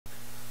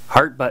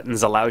Heart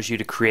Buttons allows you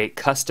to create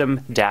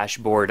custom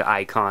dashboard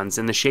icons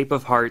in the shape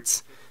of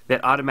hearts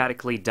that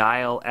automatically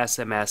dial,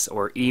 SMS,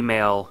 or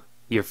email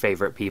your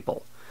favorite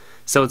people.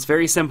 So it's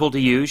very simple to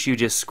use. You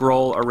just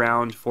scroll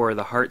around for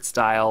the heart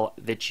style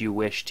that you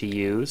wish to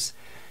use,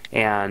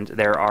 and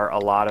there are a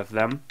lot of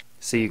them,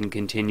 so you can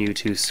continue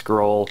to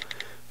scroll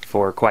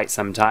for quite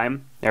some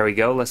time. There we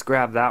go. Let's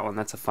grab that one.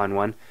 That's a fun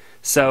one.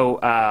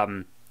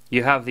 So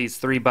you have these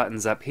three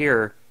buttons up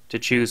here to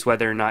choose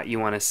whether or not you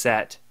want to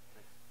set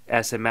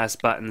SMS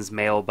buttons,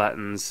 mail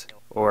buttons,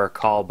 or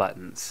call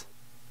buttons.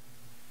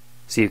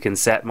 So you can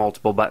set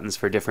multiple buttons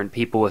for different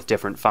people with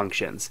different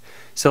functions.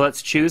 So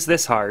let's choose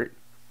this heart.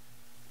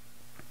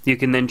 You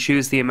can then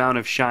choose the amount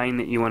of shine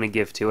that you want to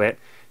give to it,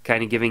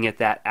 kind of giving it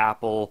that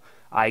Apple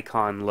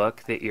icon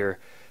look that you're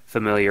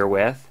familiar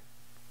with.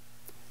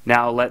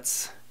 Now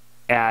let's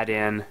add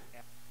in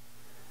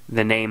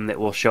the name that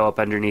will show up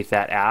underneath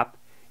that app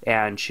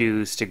and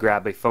choose to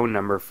grab a phone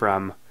number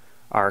from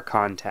our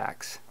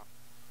contacts.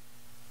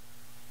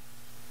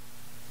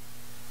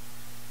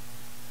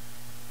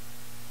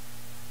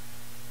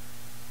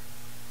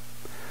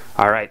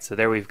 Alright, so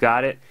there we've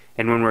got it,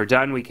 and when we're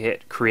done we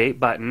hit create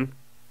button,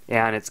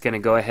 and it's going to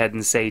go ahead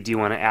and say, do you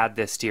want to add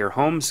this to your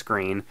home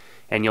screen?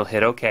 And you'll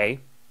hit OK,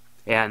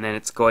 and then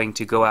it's going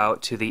to go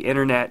out to the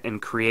internet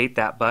and create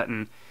that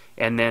button,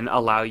 and then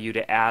allow you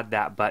to add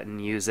that button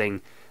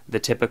using the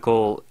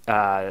typical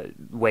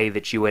way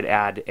that you would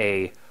add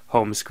a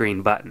home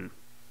screen button.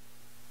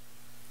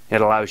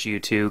 It allows you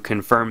to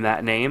confirm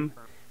that name,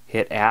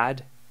 hit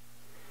add,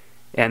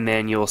 and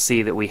then you'll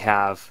see that we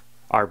have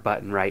our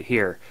button right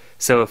here.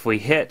 So if we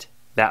hit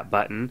that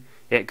button,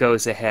 it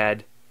goes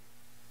ahead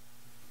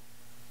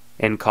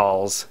and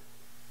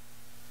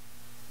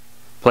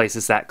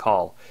places that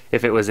call.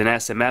 If it was an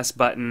SMS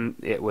button,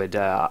 it would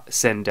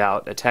send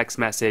out a text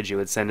message. It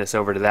would send us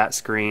over to that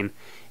screen.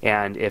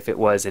 And if it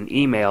was an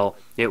email,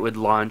 it would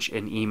launch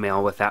an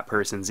email with that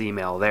person's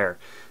email there.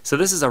 So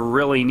this is a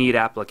really neat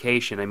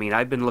application. I mean,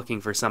 I've been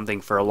looking for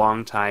something for a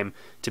long time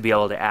to be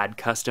able to add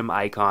custom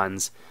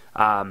icons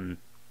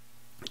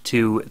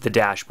to the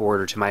dashboard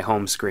or to my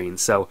home screen.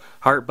 So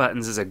Heart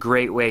Buttons is a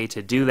great way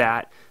to do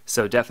that,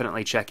 so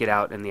definitely check it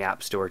out in the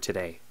App Store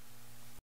today.